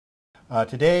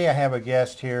Today I have a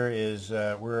guest here.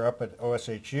 We're up at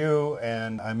OSHU,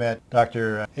 and I met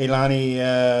Dr.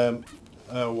 Helane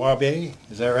Wahbeh.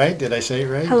 Is that right? Did I say it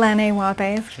right? Helane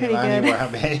Wahbeh. It's pretty Helane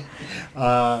good.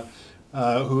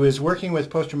 Wahbeh, who is working with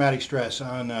post-traumatic stress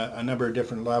on a number of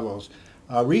different levels.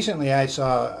 Recently I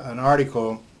saw an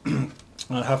article on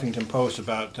Huffington Post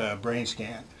about brain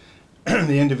scan,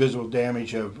 the indivisible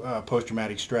damage of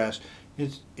post-traumatic stress.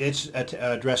 It's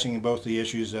addressing both the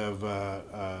issues of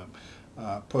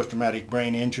post-traumatic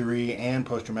brain injury and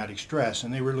post-traumatic stress,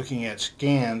 and they were looking at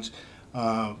scans,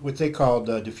 what they called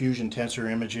diffusion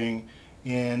tensor imaging,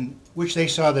 in which they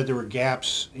saw that there were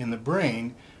gaps in the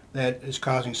brain that is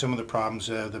causing some of the problems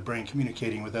of the brain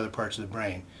communicating with other parts of the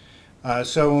brain.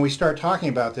 So when we start talking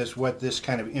about this, what this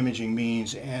kind of imaging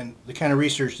means and the kind of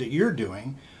research that you're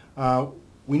doing,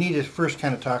 we need to first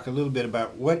kind of talk a little bit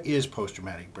about what is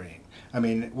post-traumatic brain. I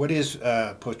mean, what is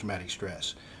post-traumatic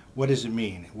stress? What does it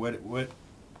mean? What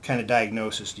kind of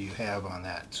diagnosis do you have on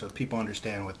that, so people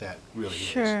understand what that really is?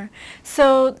 Sure.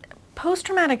 So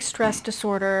post-traumatic stress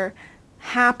disorder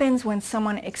happens when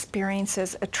someone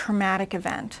experiences a traumatic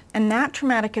event, and that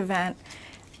traumatic event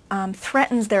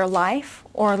threatens their life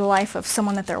or the life of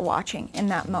someone that they're watching in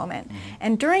that moment. Mm-hmm.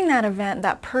 And during that event,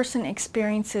 that person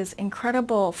experiences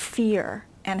incredible fear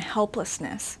and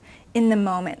helplessness in the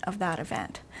moment of that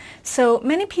event. So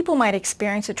many people might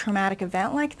experience a traumatic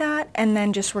event like that and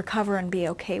then just recover and be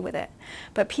okay with it.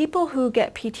 But people who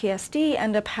get PTSD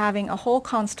end up having a whole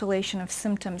constellation of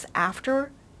symptoms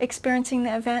after experiencing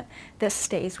the event that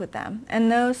stays with them. And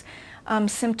those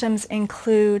symptoms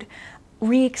include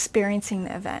re-experiencing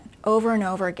the event over and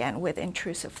over again with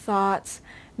intrusive thoughts,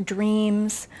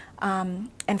 dreams, and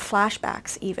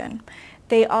flashbacks even.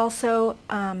 They also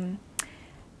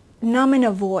numb and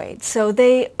avoid. So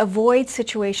they avoid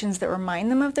situations that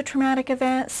remind them of the traumatic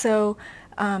event. So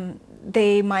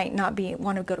they might not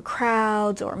want to go to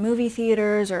crowds or movie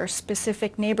theaters or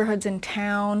specific neighborhoods in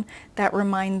town that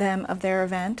remind them of their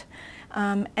event.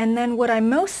 And then what I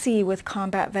most see with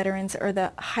combat veterans are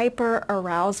the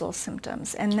hyperarousal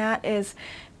symptoms, and that is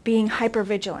being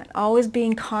hypervigilant, always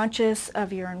being conscious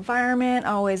of your environment,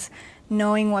 always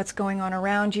knowing what's going on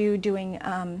around you, doing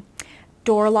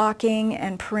door locking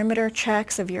and perimeter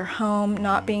checks of your home,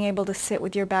 not being able to sit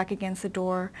with your back against the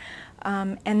door,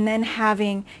 and then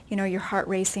having, your heart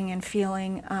racing and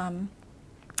feeling,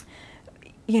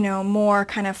 more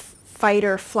kind of fight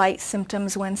or flight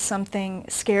symptoms when something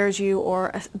scares you,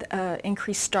 or a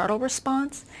increased startle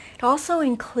response. It also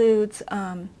includes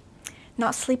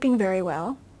not sleeping very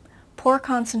well, poor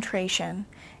concentration,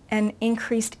 and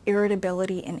increased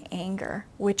irritability and anger,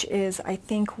 which is, I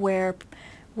think, where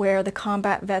the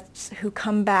combat vets who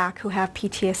come back who have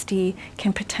PTSD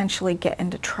can potentially get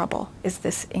into trouble, is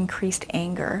this increased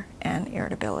anger and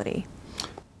irritability.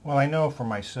 Well, I know for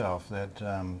myself that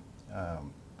I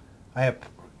have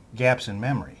gaps in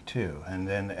memory too, and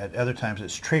then at other times it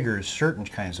triggers certain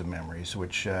kinds of memories,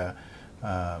 which it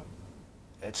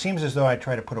seems as though I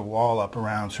try to put a wall up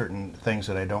around certain things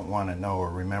that I don't want to know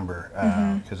or remember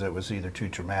because it was either too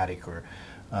traumatic or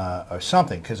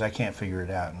something, because I can't figure it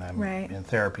out, and I'm in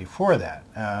therapy for that.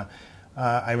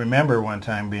 I remember one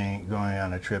time going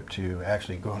on a trip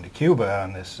going to Cuba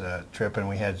on this trip, and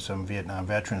we had some Vietnam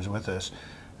veterans with us,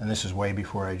 and this is way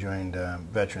before I joined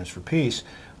Veterans for Peace.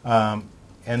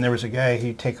 And there was a guy,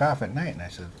 he'd take off at night, and I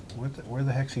said, where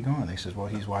the heck's he going? They said, well,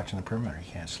 he's watching the perimeter,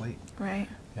 he can't sleep. Right.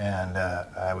 And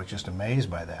I was just amazed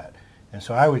by that. And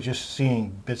so I was just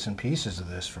seeing bits and pieces of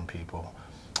this from people.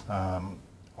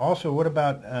 Also, what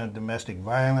about domestic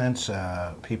violence,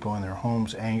 people in their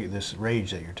homes, anger, this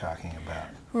rage that you're talking about?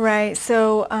 Right.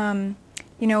 So,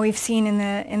 we've seen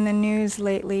in the news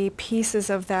lately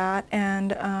pieces of that,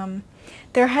 and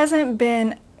there hasn't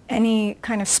been any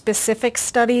kind of specific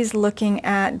studies looking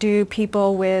at, do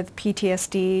people with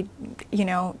PTSD,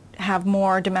 have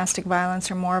more domestic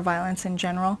violence or more violence in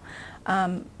general,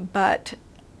 but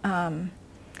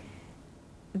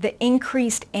the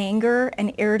increased anger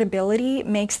and irritability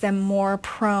makes them more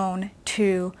prone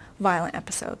to violent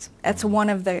episodes. That's one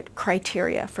of the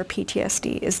criteria for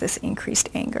PTSD, is this increased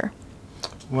anger.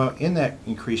 Well, in that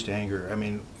increased anger, I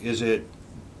mean, is the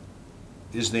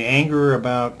anger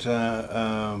about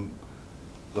the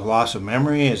loss of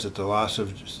memory? Is it the loss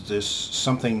of this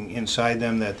something inside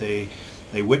them that they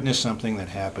witnessed something that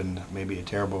happened, maybe a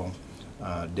terrible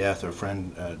death of a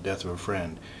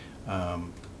friend?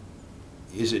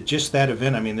 Is it just that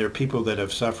event? I mean, there are people that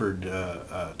have suffered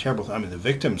terrible, the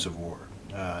victims of war,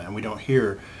 and we don't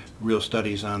hear real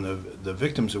studies on the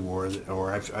victims of war,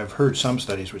 or I've heard some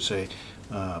studies which say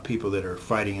people that are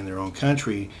fighting in their own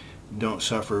country don't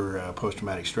suffer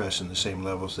post-traumatic stress in the same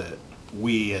levels that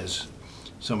we as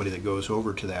somebody that goes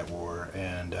over to that war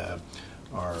and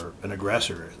are an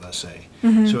aggressor, let's say.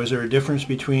 So is there a difference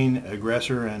between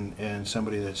aggressor and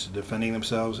somebody that's defending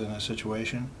themselves in a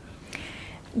situation?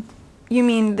 You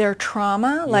mean their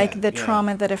trauma, like the yeah.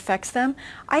 trauma that affects them?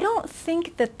 I don't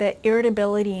think that the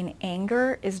irritability and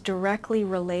anger is directly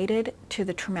related to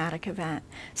the traumatic event.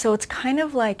 So it's kind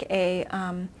of like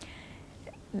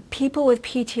people with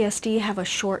PTSD have a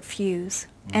short fuse,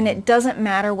 and it doesn't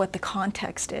matter what the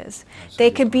context is.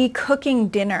 They could be cooking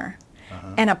dinner,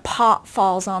 and a pot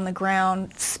falls on the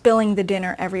ground, spilling the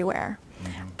dinner everywhere.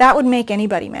 That would make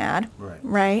anybody mad,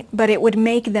 right? But it would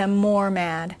make them more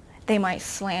mad. They might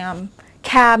slam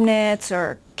cabinets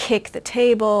or kick the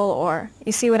table, or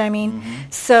you see what I mean?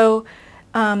 So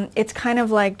it's kind of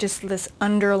like just this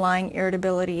underlying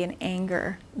irritability and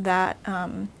anger that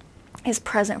is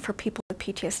present for people with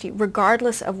PTSD,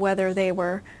 regardless of whether they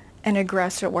were an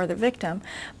aggressor or the victim.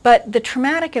 But the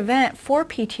traumatic event for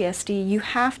PTSD, you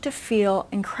have to feel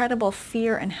incredible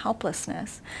fear and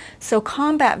helplessness. So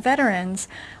combat veterans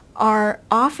are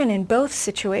often in both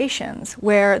situations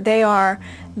where they are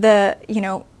the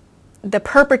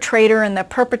perpetrator and the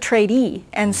perpetratee,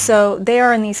 and so they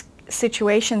are in these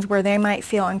situations where they might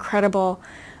feel incredible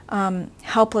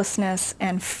helplessness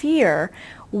and fear,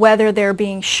 whether they're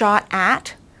being shot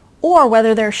at or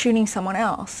whether they're shooting someone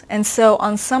else. And so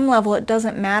on some level, it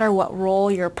doesn't matter what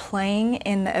role you're playing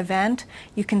in the event,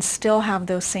 you can still have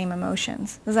those same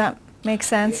emotions. Does that make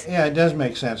sense? Yeah, it does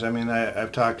make sense. I mean,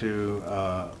 I've talked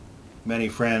to many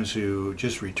friends who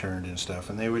just returned and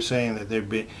stuff, and they were saying that they've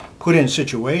been put in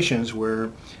situations where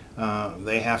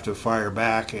they have to fire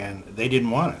back, and they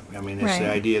didn't want it. I mean, it's the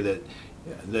idea that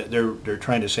they're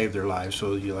trying to save their lives.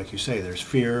 So, like you say, there's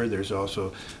fear. There's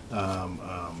also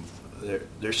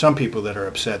there's some people that are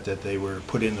upset that they were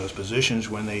put in those positions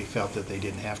when they felt that they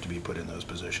didn't have to be put in those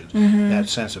positions. That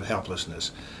sense of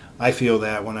helplessness. I feel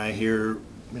that when I hear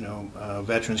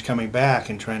veterans coming back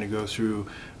and trying to go through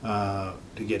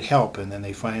to get help, and then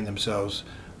they find themselves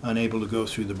unable to go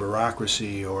through the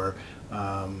bureaucracy, or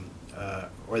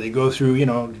they go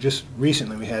through, just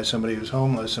recently we had somebody who was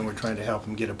homeless, and we're trying to help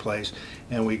them get a place,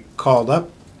 and we called up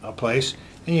a place,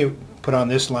 and you put on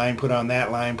this line, put on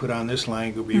that line, put on this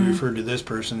line, go be referred to this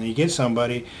person, and you get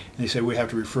somebody, and they say, we have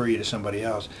to refer you to somebody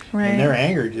else. And their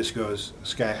anger just goes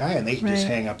sky high, and they can just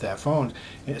hang up that phone,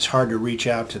 and it's hard to reach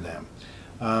out to them.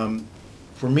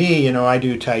 For me, I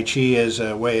do Tai Chi as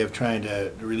a way of trying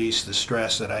to release the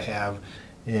stress that I have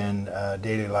in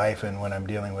daily life, and when I'm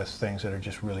dealing with things that are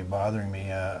just really bothering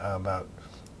me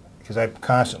because I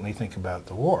constantly think about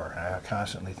the war. I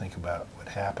constantly think about what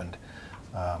happened.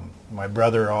 My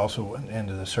brother also went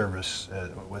into the service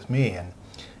with me,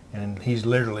 and he's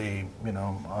literally,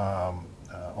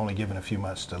 only given a few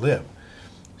months to live.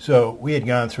 So we had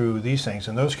gone through these things,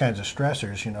 and those kinds of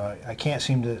stressors, I can't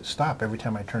seem to stop. Every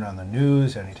time I turn on the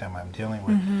news, anytime I'm dealing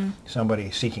with somebody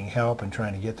seeking help and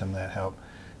trying to get them that help.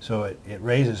 So it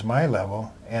raises my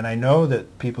level, and I know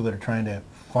that people that are trying to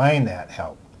find that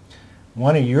help.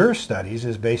 One of your studies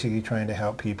is basically trying to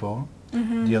help people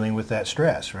dealing with that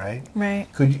stress, right? Right.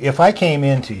 If I came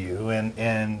into you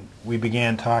and we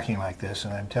began talking like this,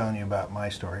 and I'm telling you about my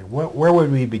story, where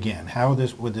would we begin? How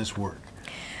would this work?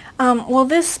 Well,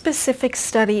 this specific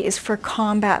study is for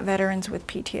combat veterans with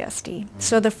PTSD.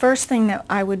 So the first thing that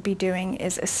I would be doing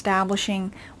is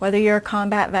establishing whether you're a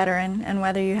combat veteran and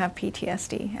whether you have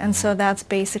PTSD. And so that's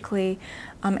basically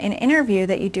an interview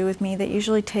that you do with me that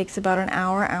usually takes about an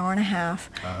hour, hour and a half,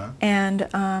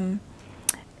 and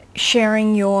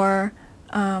sharing your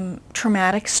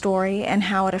traumatic story and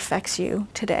how it affects you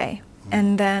today.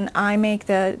 And then I make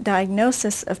the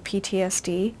diagnosis of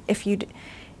PTSD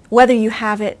whether you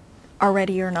have it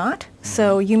already or not.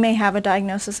 So you may have a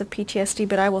diagnosis of PTSD,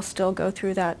 but I will still go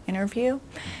through that interview.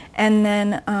 And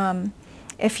then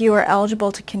if you are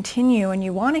eligible to continue and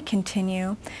you want to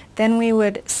continue, then we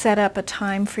would set up a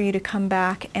time for you to come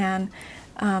back and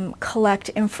collect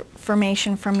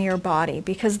information from your body,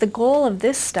 because the goal of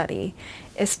this study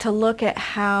is to look at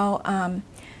how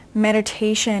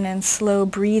meditation and slow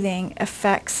breathing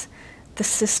affects the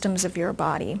systems of your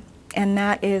body. And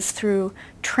that is through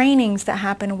trainings that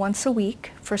happen once a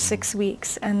week for 6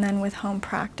 weeks, and then with home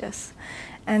practice.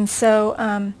 And so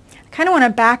I kind of want to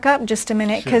back up just a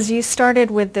minute, because you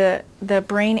started with the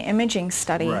brain imaging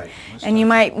study. Right. And you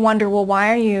might wonder, well,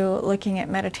 why are you looking at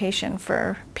meditation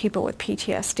for people with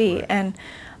PTSD? Right. And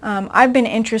I've been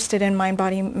interested in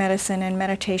mind-body medicine and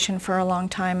meditation for a long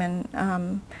time,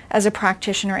 and as a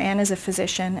practitioner and as a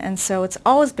physician, and so it's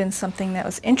always been something that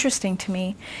was interesting to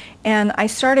me. And I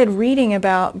started reading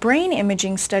about brain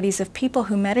imaging studies of people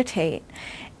who meditate,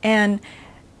 and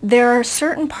there are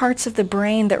certain parts of the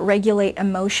brain that regulate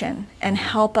emotion and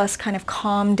help us kind of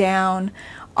calm down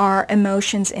our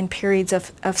emotions in periods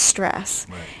of stress.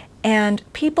 Right. And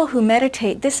people who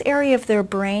meditate, this area of their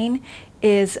brain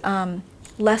is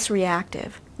less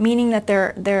reactive, meaning that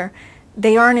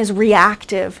they aren't as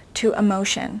reactive to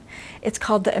emotion. It's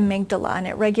called the amygdala, and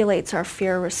it regulates our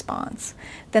fear response.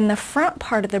 Then the front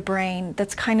part of the brain,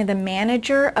 that's kind of the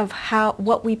manager of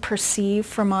what we perceive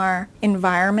from our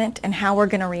environment and how we're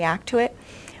going to react to it,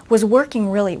 was working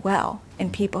really well in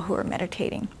people who are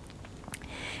meditating.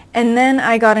 And then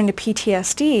I got into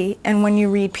PTSD, and when you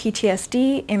read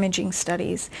PTSD imaging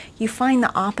studies, you find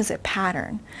the opposite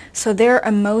pattern. So their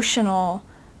emotional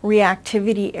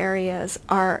reactivity areas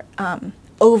are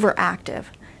overactive.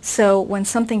 So when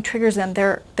something triggers them,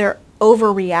 they're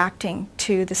overreacting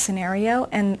to the scenario,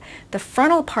 and the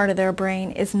frontal part of their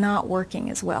brain is not working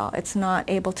as well. It's not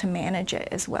able to manage it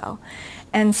as well.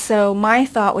 And so my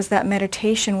thought was that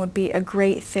meditation would be a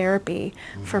great therapy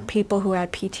for people who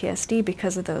had PTSD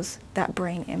because of that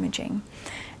brain imaging.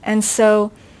 And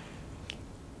so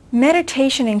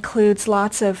meditation includes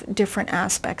lots of different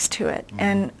aspects to it.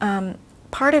 And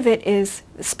part of it is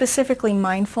specifically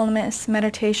mindfulness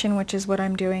meditation, which is what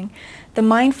I'm doing. The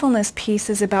mindfulness piece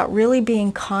is about really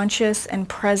being conscious and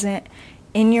present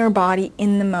in your body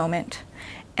in the moment.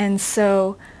 And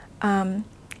so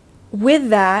with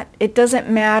that, it doesn't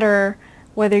matter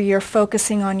whether you're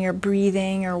focusing on your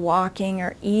breathing or walking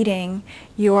or eating,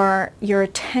 your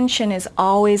attention is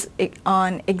always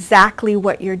on exactly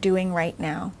what you're doing right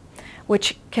now,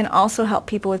 which can also help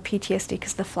people with PTSD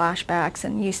because the flashbacks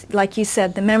and, like you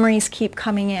said, the memories keep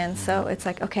coming in. So it's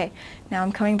like, okay, now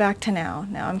I'm coming back to now.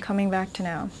 Now I'm coming back to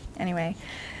now. Anyway,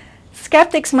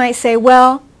 skeptics might say,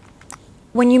 well,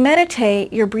 when you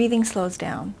meditate, your breathing slows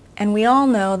down. And we all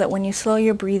know that when you slow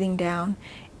your breathing down,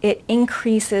 it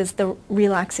increases the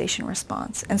relaxation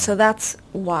response. And so that's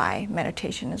why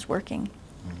meditation is working.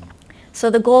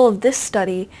 So the goal of this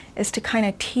study is to kind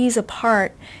of tease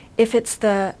apart if it's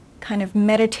the kind of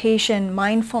meditation,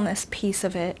 mindfulness piece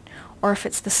of it, or if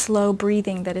it's the slow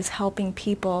breathing that is helping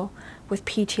people with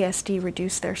PTSD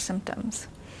reduce their symptoms.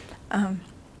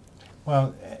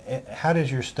 Well, how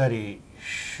does your study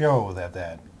show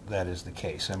that is the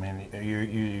case? I mean,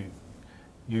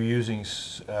 you're using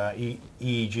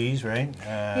EEGs, right?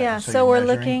 Yeah. So we're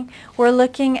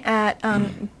looking at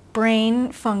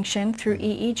brain function through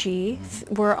EEG.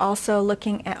 We're also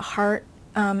looking at heart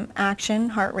action,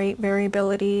 heart rate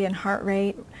variability, and heart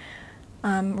rate,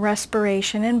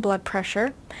 respiration, and blood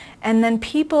pressure. And then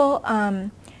people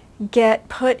get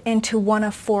put into one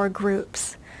of 4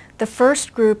 groups. The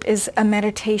first group is a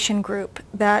meditation group.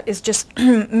 That is just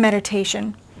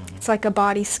meditation. It's like a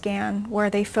body scan where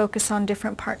they focus on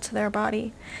different parts of their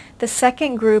body. The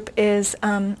second group is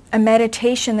a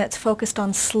meditation that's focused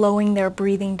on slowing their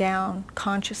breathing down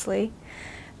consciously.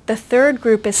 The third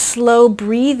group is slow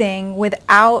breathing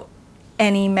without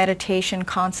any meditation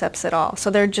concepts at all. So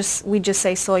we just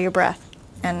say slow your breath,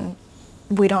 and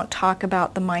we don't talk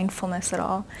about the mindfulness at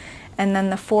all. And then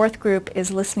the fourth group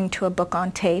is listening to a book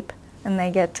on tape, and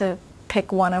they get to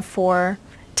pick one of 4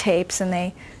 tapes, and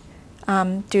they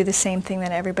do the same thing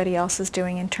that everybody else is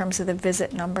doing in terms of the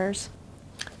visit numbers.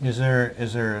 Is there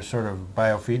a sort of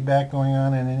biofeedback going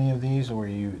on in any of these, where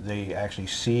they actually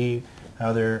see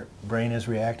how their brain is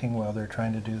reacting while they're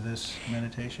trying to do this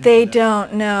meditation? They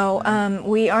don't know.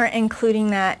 We aren't including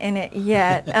that in it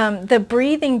yet. The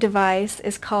breathing device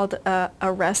is called a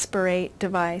respirate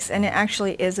device, and it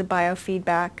actually is a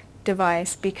biofeedback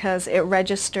device because it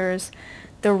registers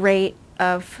the rate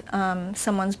of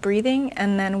someone's breathing,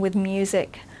 and then with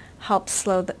music helps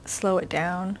slow it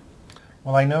down.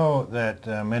 Well, I know that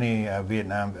many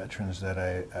Vietnam veterans that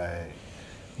I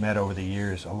met over the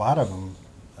years, a lot of them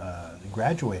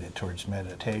graduated towards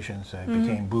meditations. They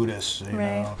became Buddhists, you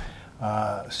know,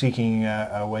 seeking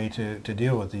a way to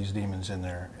deal with these demons in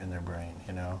their brain.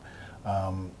 You know,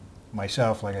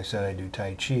 myself, like I said, I do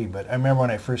Tai Chi, but I remember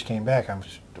when I first came back, I'm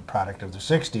the product of the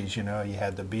 '60s. You know, you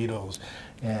had the Beatles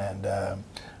and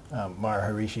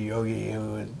Maharishi Yogi,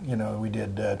 who, you know, we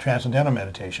did transcendental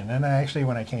meditation, and actually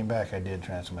when I came back, I did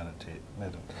transcendental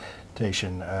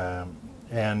meditation,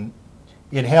 and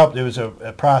it helped. It was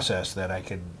a process that I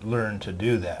could learn to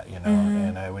do that, you know,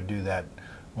 and I would do that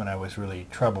when I was really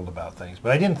troubled about things.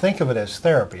 But I didn't think of it as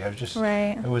therapy. I was just,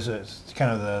 it was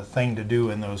kind of the thing to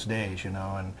do in those days, you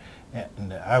know,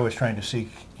 and I was trying to seek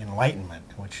enlightenment,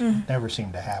 which never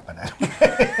seemed to happen.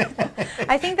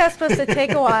 I think that's supposed to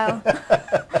take a while.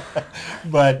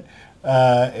 But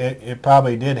it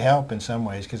probably did help in some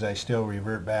ways, because I still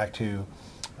revert back to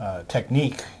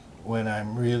technique when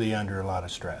I'm really under a lot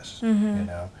of stress, you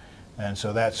know, and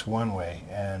so that's one way.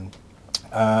 And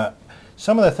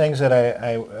some of the things that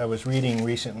I was reading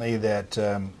recently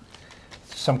that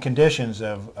some conditions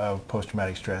of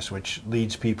post-traumatic stress, which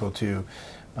leads people to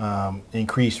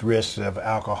increased risks of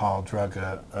alcohol, drug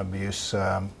abuse,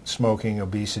 smoking,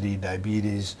 obesity,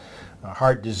 diabetes,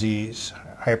 heart disease,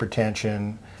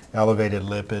 hypertension, elevated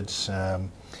lipids,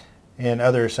 and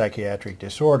other psychiatric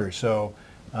disorders. So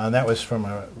that was from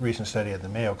a recent study at the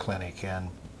Mayo Clinic. And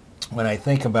when I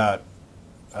think about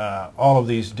all of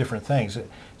these different things,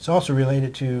 it's also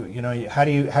related to, you know, how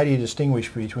do you distinguish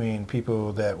between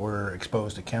people that were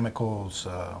exposed to chemicals,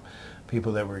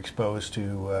 people that were exposed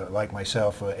to, like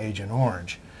myself, Agent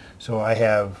Orange. So I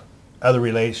have other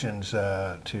relations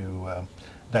to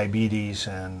diabetes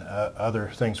and other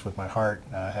things with my heart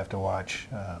I have to watch.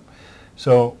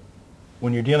 So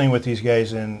when you're dealing with these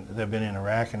guys that have been in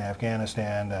Iraq and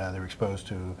Afghanistan, they're exposed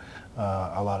to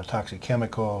a lot of toxic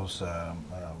chemicals,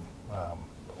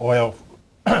 oil,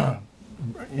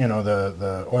 you know,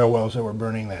 the oil wells that were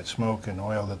burning, that smoke and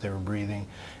oil that they were breathing,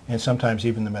 and sometimes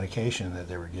even the medication that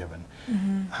they were given.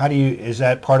 How do you, is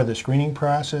that part of the screening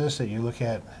process that you look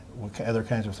at what other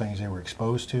kinds of things they were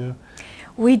exposed to?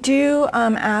 We do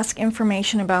ask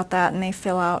information about that, and they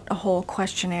fill out a whole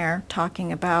questionnaire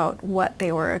talking about what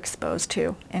they were exposed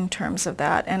to in terms of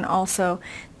that. And also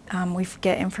we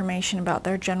get information about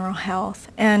their general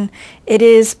health. And it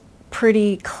is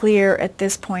pretty clear at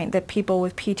this point that people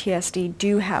with PTSD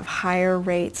do have higher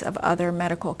rates of other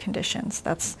medical conditions.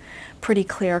 That's pretty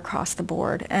clear across the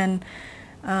board. And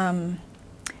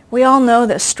we all know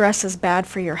that stress is bad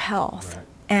for your health. Right.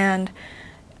 And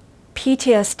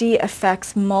PTSD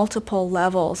affects multiple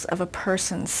levels of a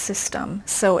person's system.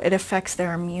 So it affects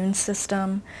their immune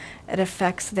system, it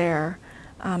affects their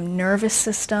nervous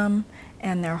system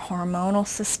and their hormonal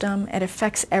system. It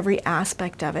affects every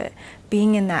aspect of it,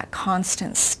 being in that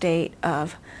constant state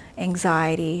of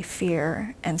anxiety,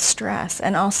 fear, and stress.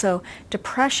 And also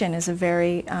depression is a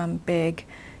very big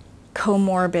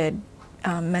comorbid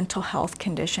mental health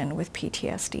condition with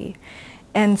PTSD.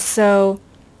 And so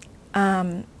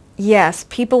yes,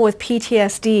 people with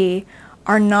PTSD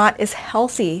are not as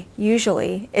healthy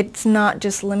usually. It's not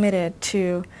just limited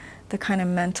to the kind of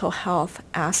mental health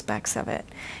aspects of it.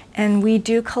 And we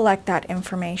do collect that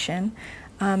information.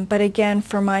 But again,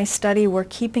 for my study, we're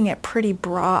keeping it pretty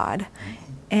broad.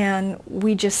 And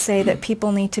we just say that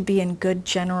people need to be in good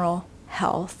general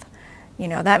health. You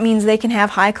know, that means they can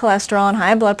have high cholesterol and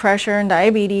high blood pressure and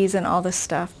diabetes and all this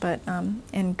stuff, but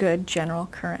in good general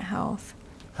current health.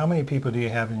 How many people do you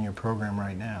have in your program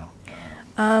right now?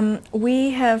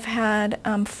 We have had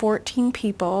 14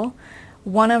 people.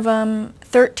 One of them,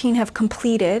 13 have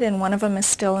completed, and one of them is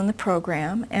still in the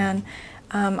program. And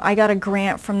I got a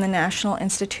grant from the National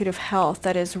Institute of Health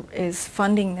that is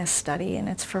funding this study, and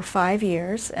it's for 5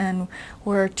 years, and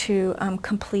we're to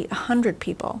complete 100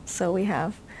 people. So we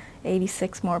have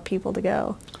 86 more people to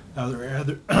go. Are there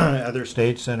other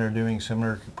states that are doing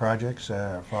similar projects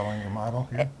following your model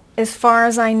here? As far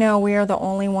as I know, we are the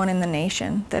only one in the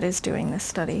nation that is doing this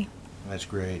study. That's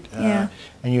great. Yeah.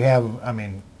 And you have, I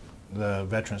mean, the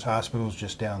Veterans Hospital's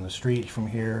just down the street from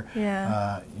here.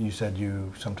 Yeah. You said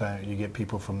sometimes you get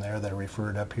people from there that are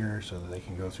referred up here so that they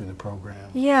can go through the program.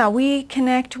 Yeah, we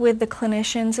connect with the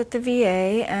clinicians at the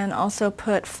VA and also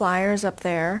put flyers up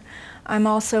there. I'm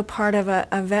also part of a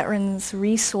veterans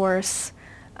resource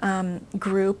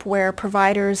group where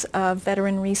providers of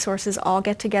veteran resources all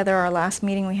get together. Our last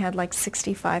meeting we had like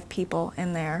 65 people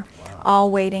in there, wow, all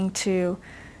waiting to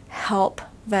help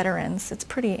veterans. It's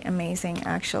pretty amazing,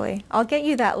 actually. I'll get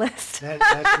you that list.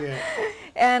 That's good.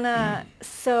 And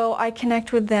so I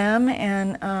connect with them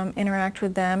and interact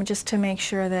with them just to make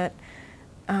sure that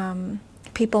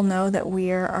people know that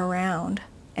we're around.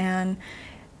 And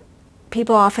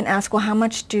people often ask, well, how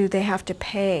much do they have to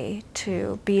pay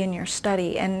to be in your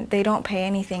study? And they don't pay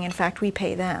anything. In fact, we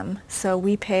pay them. So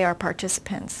we pay our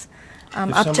participants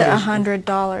up to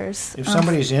 $100. If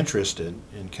somebody's interested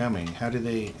in coming, how do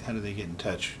they get in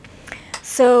touch?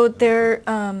 So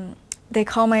they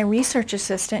call my research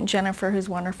assistant, Jennifer, who's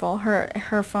wonderful.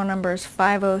 Her phone number is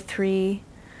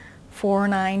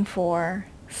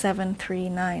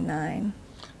 503-494-7399.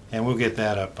 And we'll get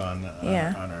that up on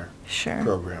our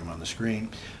program on the screen.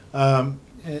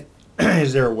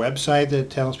 Is there a website that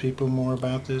tells people more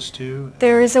about this too?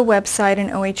 There is a website, an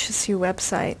OHSU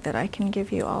website that I can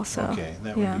give you also. Okay,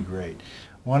 that would be great.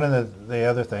 One of the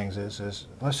other things is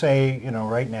let's say, you know,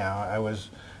 right now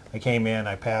I came in,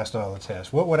 I passed all the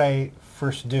tests. What would I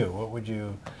first do? What would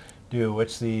you do?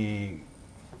 If you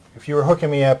were hooking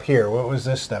me up here, what was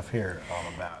this stuff here all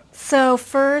about? So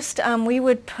first, we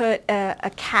would put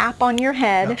a cap on your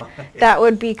head that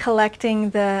would be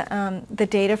collecting the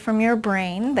data from your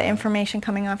brain, the information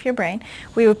coming off your brain.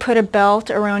 We would put a belt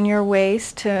around your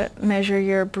waist to measure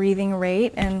your breathing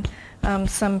rate, and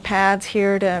some pads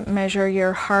here to measure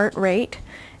your heart rate,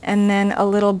 and then a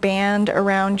little band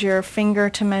around your finger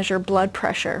to measure blood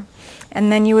pressure.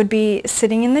 And then you would be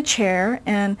sitting in the chair,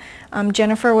 and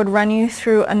Jennifer would run you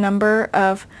through a number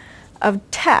of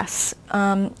tests,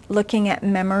 looking at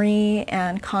memory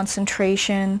and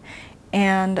concentration,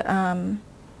 and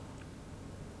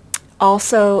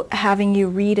also having you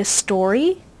read a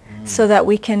story so that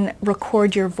we can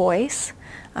record your voice.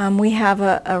 We have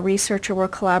a researcher we're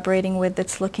collaborating with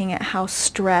that's looking at how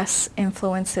stress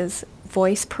influences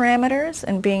voice parameters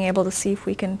and being able to see if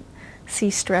we can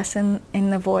see stress in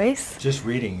the voice. Just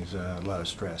reading is a lot of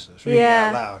stress. It's reading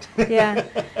out loud. Yeah,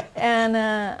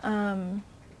 and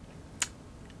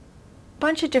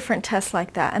bunch of different tests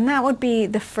like that, and that would be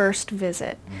the first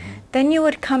visit. Then you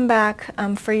would come back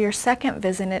for your second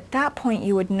visit. At that point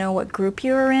you would know what group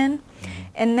you are in,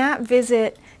 and that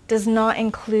visit does not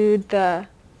include the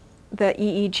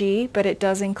EEG, but it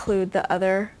does include the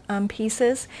other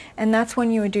pieces, and that's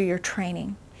when you would do your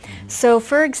training. So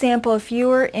for example, if you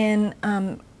were in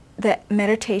the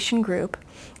meditation group,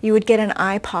 you would get an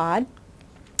iPod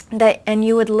and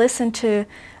you would listen to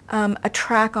a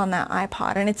track on that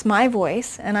iPod, and it's my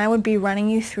voice, and I would be running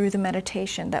you through the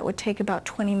meditation. That would take about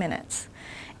 20 minutes.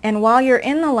 And while you're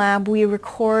in the lab, we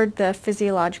record the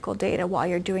physiological data while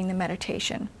you're doing the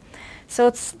meditation. So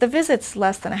the visit's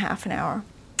less than a half an hour.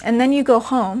 And then you go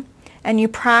home and you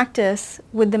practice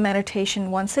with the meditation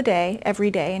once a day,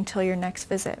 every day, until your next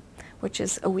visit, which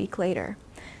is a week later.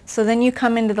 So then you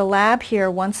come into the lab here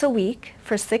once a week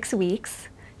for 6 weeks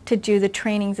to do the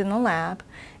trainings in the lab,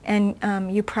 and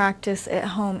you practice at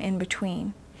home in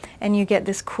between. And you get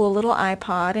this cool little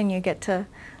iPod, and you get to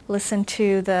listen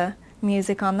to the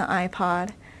music on the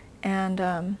iPod. And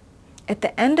at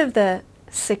the end of the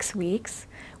 6 weeks,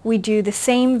 we do the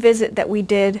same visit that we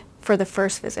did for the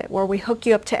first visit, where we hook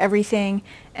you up to everything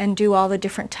and do all the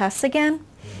different tests again.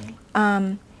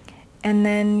 And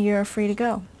then you're free to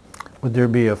go. Would there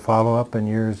be a follow-up in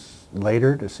years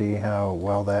later to see how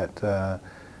well that,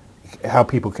 how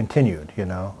people continued, you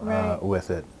know,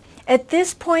 with it? At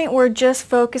this point, we're just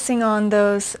focusing on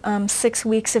those 6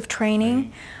 weeks of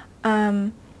training.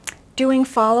 Doing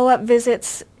follow-up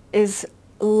visits is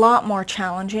a lot more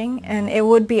challenging, and it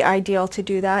would be ideal to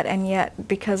do that, and yet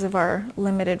because of our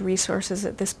limited resources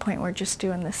at this point, we're just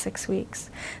doing the 6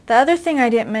 weeks. The other thing I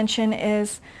didn't mention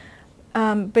is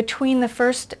between the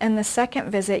first and the second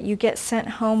visit, you get sent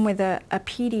home with a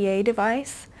PDA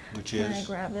device. Which is? Can I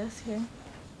grab this here?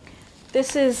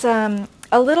 This is a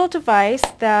little device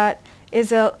that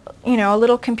is a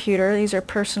little computer. These are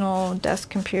personal desk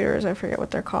computers. I forget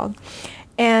what they're called.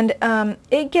 And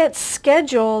it gets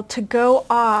scheduled to go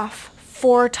off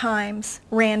 4 times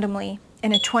randomly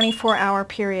in a 24-hour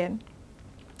period.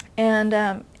 And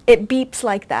it beeps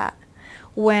like that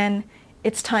when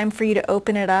it's time for you to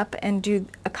open it up and do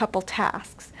a couple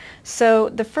tasks. So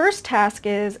the first task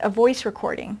is a voice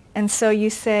recording. And so you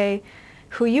say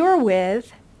who you are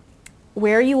with,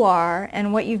 where you are,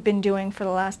 and what you've been doing for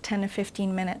the last 10 to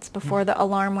 15 minutes before the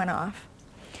alarm went off.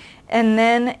 And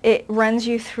then it runs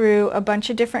you through a bunch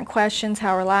of different questions.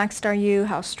 How relaxed are you?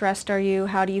 How stressed are you?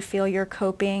 How do you feel you're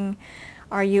coping?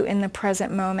 Are you in the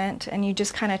present moment? And you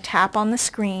just kind of tap on the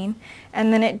screen.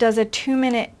 And then it does a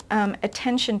 2-minute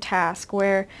attention task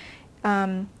where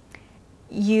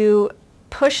you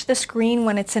push the screen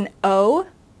when it's an O,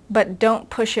 but don't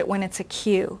push it when it's a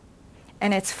Q.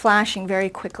 And it's flashing very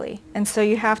quickly. And so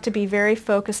you have to be very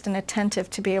focused and attentive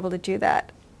to be able to do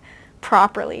that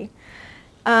properly.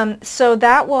 So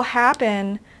that will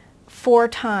happen 4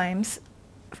 times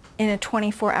in a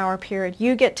 24-hour period.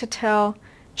 You get to tell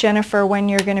Jennifer when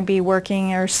you're going to be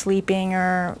working or sleeping,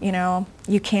 or,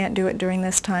 you can't do it during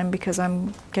this time because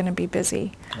I'm going to be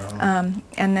busy. And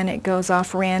then it goes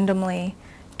off randomly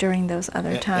during those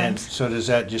other times. And so does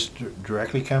that just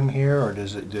directly come here, or do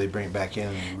they bring it back in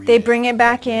and read They it? bring it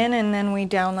back in, and then we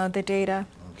download the data.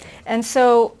 And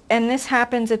this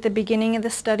happens at the beginning of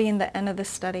the study and the end of the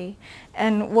study.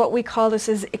 And what we call this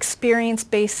is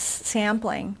experience-based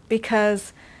sampling,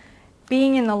 because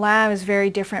being in the lab is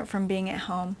very different from being at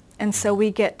home. And so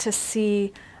we get to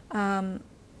see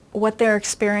what their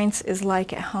experience is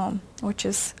like at home, which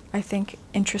is, I think,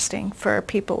 interesting for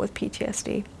people with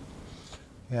PTSD.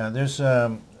 Yeah, there's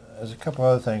a couple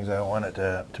other things I wanted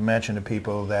to mention to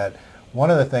people. That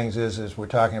one of the things is we're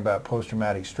talking about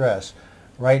post-traumatic stress.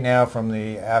 Right now, from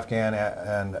the Afghan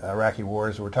and Iraqi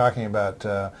wars, we're talking about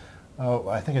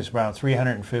I think it's around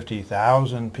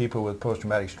 350,000 people with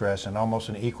post-traumatic stress and almost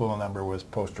an equal number with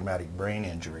post-traumatic brain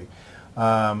injury.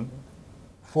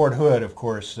 Fort Hood, of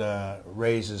course,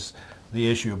 raises the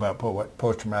issue about what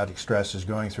post-traumatic stress is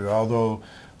going through, although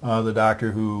the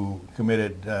doctor who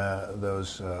committed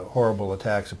those horrible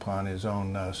attacks upon his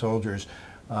own soldiers,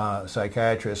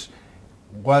 psychiatrist,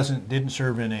 didn't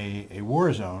serve in a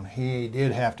war zone. He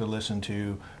did have to listen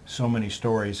to so many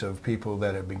stories of people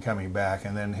that have been coming back,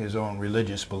 and then his own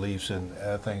religious beliefs and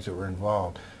things that were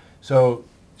involved. So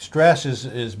stress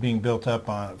is being built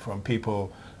up from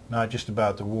people, not just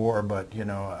about the war, but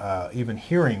even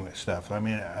hearing stuff. I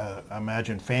mean,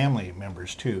 imagine family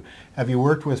members too. Have you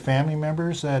worked with family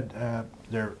members that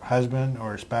their husband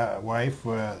or wife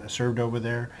served over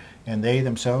there, and they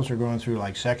themselves are going through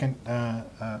like second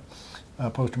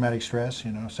post-traumatic stress,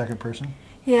 second person?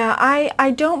 Yeah,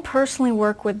 I don't personally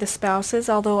work with the spouses,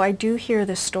 although I do hear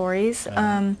the stories.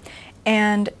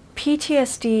 And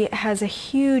PTSD has a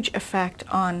huge effect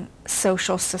on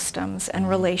social systems and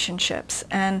relationships.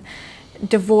 And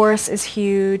divorce is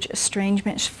huge,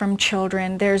 estrangement from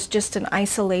children. There's just an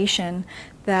isolation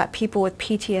that people with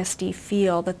PTSD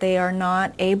feel, that they are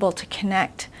not able to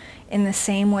connect in the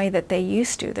same way that they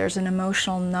used to. There's an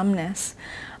emotional numbness.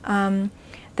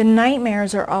 The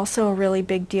nightmares are also a really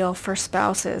big deal for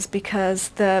spouses, because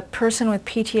the person with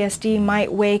PTSD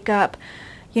might wake up,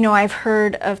 I've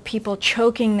heard of people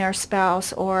choking their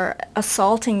spouse or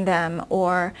assaulting them,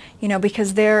 or,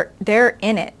 because they're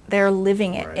in it, they're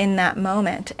living it in that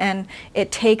moment. And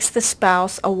it takes the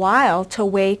spouse a while to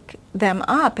wake them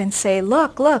up and say,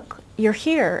 look, you're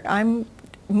here, I'm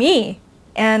me.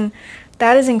 And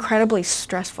that is incredibly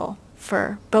stressful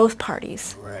for both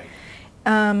parties. Right.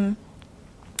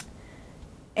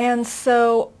 And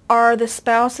so are the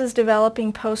spouses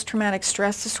developing post-traumatic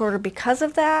stress disorder because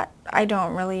of that? I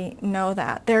don't really know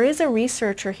that. There is a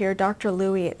researcher here, Dr.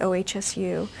 Louie at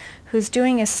OHSU, who's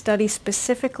doing a study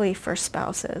specifically for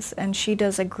spouses, and she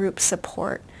does a group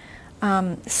support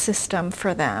system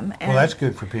for them. Well, that's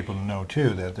good for people to know too,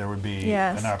 that there would be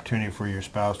Yes. an opportunity for your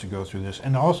spouse to go through this,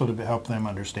 and also to help them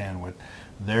understand what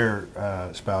their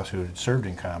spouse who had served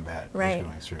in combat Right. was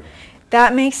going through.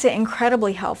 That makes it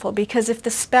incredibly helpful, because if the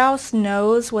spouse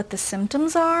knows what the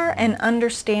symptoms are and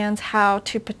understands how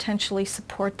to potentially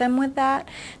support them with that,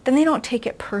 then they don't take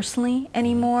it personally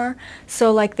anymore.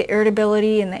 So like the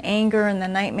irritability and the anger and the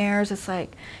nightmares, it's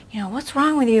like, what's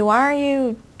wrong with you? Why are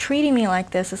you treating me like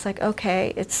this? It's like,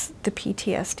 okay, it's the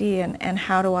PTSD, and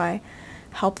how do I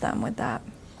help them with that?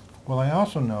 Well, I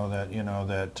also know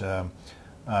that,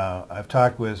 I've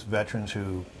talked with veterans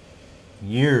who,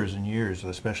 years and years,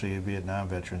 especially Vietnam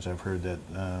veterans, I've heard that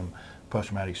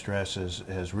post-traumatic stress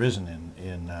has risen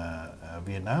in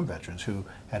Vietnam veterans who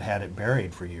had it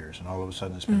buried for years, and all of a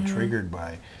sudden it's been triggered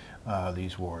by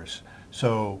these wars.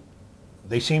 So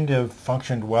they seem to have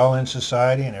functioned well in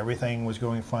society and everything was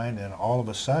going fine, and all of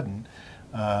a sudden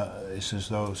it's as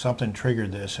though something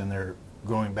triggered this, and they're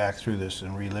going back through this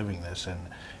and reliving this and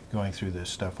going through this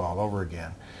stuff all over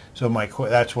again. So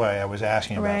that's why I was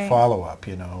asking about Right. follow-up,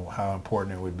 how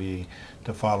important it would be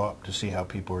to follow up to see how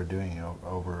people are doing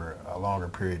over a longer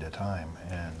period of time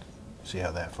and see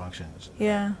how that functions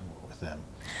with them.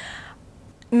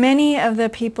 Many of the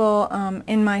people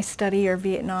in my study are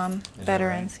Vietnam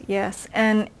veterans, right? yes.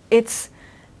 And it's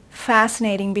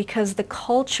fascinating because the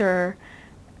culture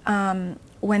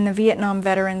when the Vietnam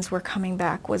veterans were coming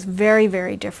back was very,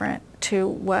 very different to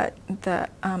what the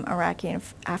Iraqi and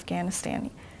Afghanistan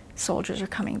soldiers are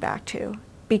coming back to,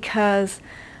 because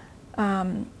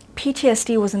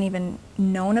PTSD wasn't even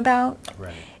known about.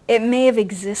 Right. It may have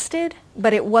existed,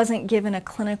 but it wasn't given a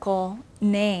clinical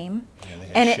name. Yeah, they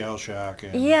had And shell shock.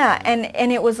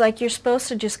 and it was like you're supposed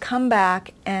to just come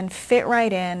back and fit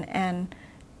right in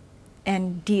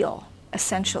and deal,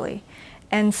 essentially.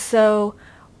 And so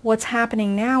what's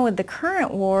happening now with the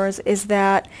current wars is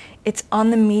that it's on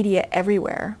the media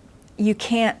everywhere. You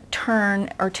can't turn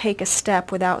or take a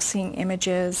step without seeing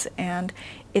images, and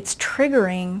it's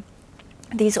triggering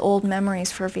these old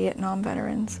memories for Vietnam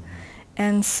veterans.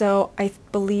 And so I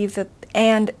believe that,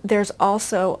 and there's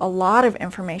also a lot of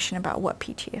information about what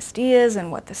PTSD is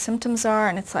and what the symptoms are,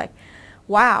 and it's like,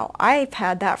 wow, I've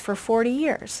had that for 40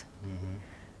 years.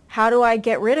 How do I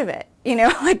get rid of it?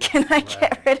 Can I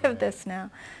get rid of this now?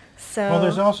 So, well,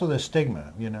 there's also the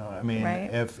stigma, I mean, Right.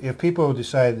 if people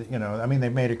decide,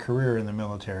 they've made a career in the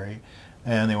military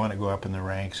and they want to go up in the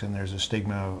ranks, and there's a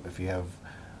stigma if you have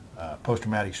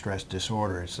post-traumatic stress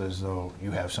disorder, it's as though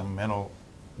you have some mental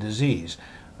disease.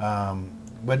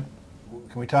 But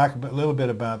can we talk a little bit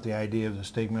about the idea of the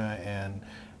stigma and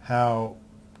how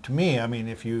to me, I mean,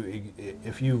 if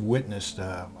you've witnessed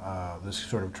this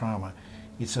sort of trauma,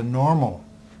 it's a normal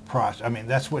process. I mean,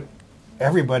 that's what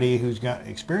everybody who's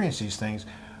experienced these things.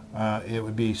 It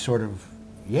would be sort of,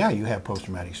 yeah, you have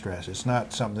post-traumatic stress. It's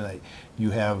not something that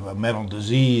you have a mental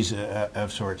disease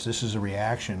of sorts. This is a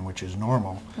reaction which is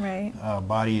normal. Right.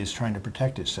 Body is trying to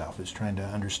protect itself. It's trying to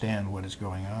understand what is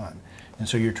going on, and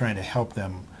so you're trying to help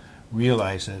them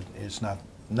realize that it's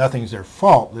nothing's their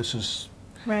fault. This is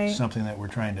Right. something that we're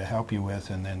trying to help you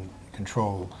with, and then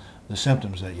control the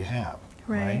symptoms that you have.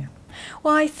 Right.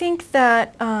 Well, I think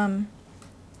that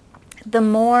the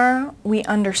more we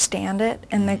understand it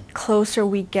and the closer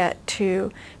we get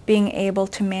to being able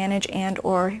to manage and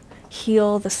or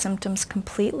heal the symptoms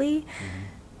completely,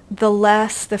 the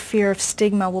less the fear of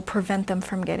stigma will prevent them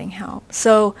from getting help.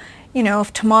 So, you know,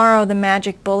 if tomorrow the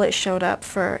magic bullet showed up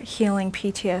for healing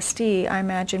PTSD, I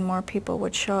imagine more people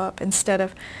would show up instead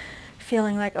of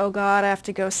feeling like, oh God, I have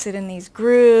to go sit in these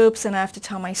groups and I have to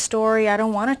tell my story. I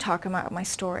don't want to talk about my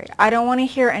story. I don't want to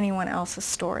hear anyone else's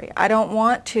story. I don't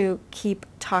want to keep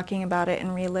talking about it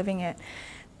and reliving it.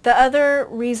 The other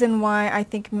reason why I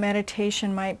think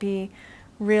meditation might be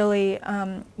really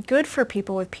good for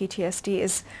people with PTSD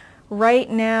is right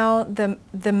now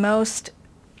the most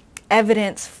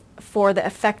evidence for the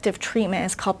effective treatment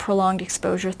is called prolonged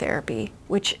exposure therapy,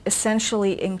 which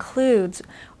essentially includes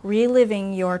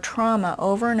reliving your trauma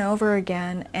over and over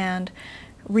again and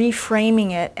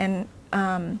reframing it and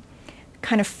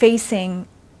kind of facing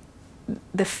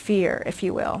the fear, if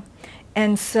you will.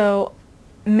 And so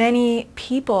many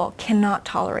people cannot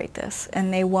tolerate this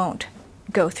and they won't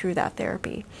go through that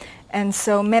therapy. And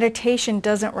so meditation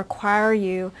doesn't require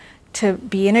you to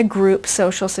be in a group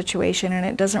social situation, and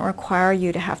it doesn't require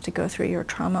you to have to go through your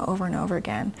trauma over and over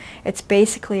again. It's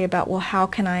basically about, well, how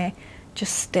can I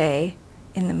just stay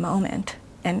in the moment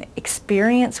and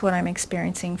experience what I'm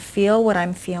experiencing, feel what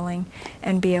I'm feeling,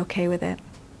 and be okay with it.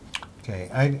 Okay,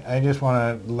 I just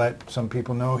want to let some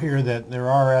people know here that there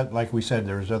are, like we said,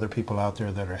 there's other people out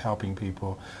there that are helping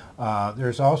people.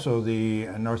 There's also the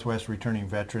Northwest Returning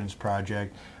Veterans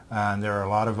Project, and there are a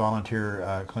lot of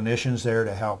volunteer clinicians there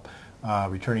to help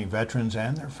returning veterans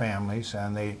and their families,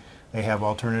 and they have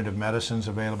alternative medicines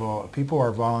available. People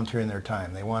are volunteering their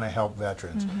time. They want to help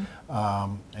veterans.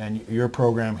 And your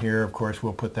program here, of course,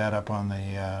 we'll put that up on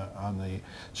the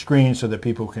screen so that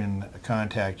people can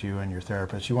contact you and your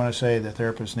therapist. You want to say the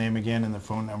therapist's name again and the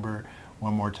phone number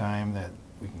one more time that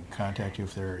we can contact you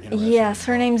if they're interested? Yes,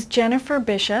 her name's Jennifer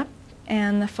Bishop,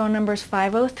 and the phone number is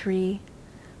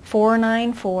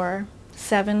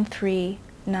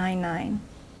 503-494-7399.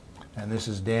 And this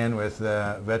is Dan with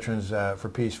Veterans for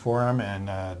Peace Forum and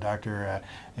Dr.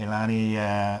 Helane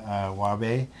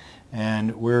Wahbeh.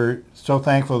 And we're so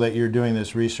thankful that you're doing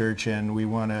this research, and we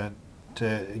want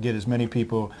to get as many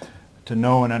people to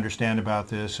know and understand about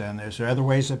this. And is there other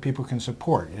ways that people can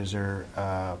support? Is there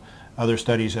other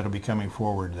studies that will be coming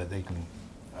forward that they can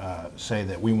say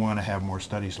that we want to have more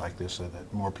studies like this so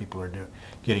that more people are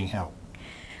getting help?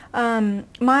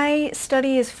 My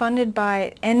study is funded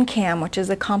by NCAM, which is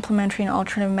the Complementary and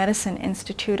Alternative Medicine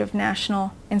Institute of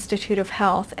National Institute of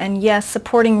Health. And yes,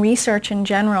 supporting research in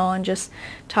general and just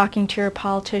talking to your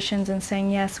politicians and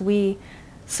saying, yes, we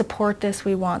support this,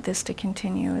 we want this to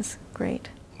continue is great.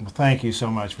 Well, thank you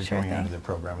so much for Sure coming thing. onto the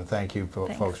program, and thank you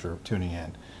folks for tuning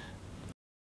in.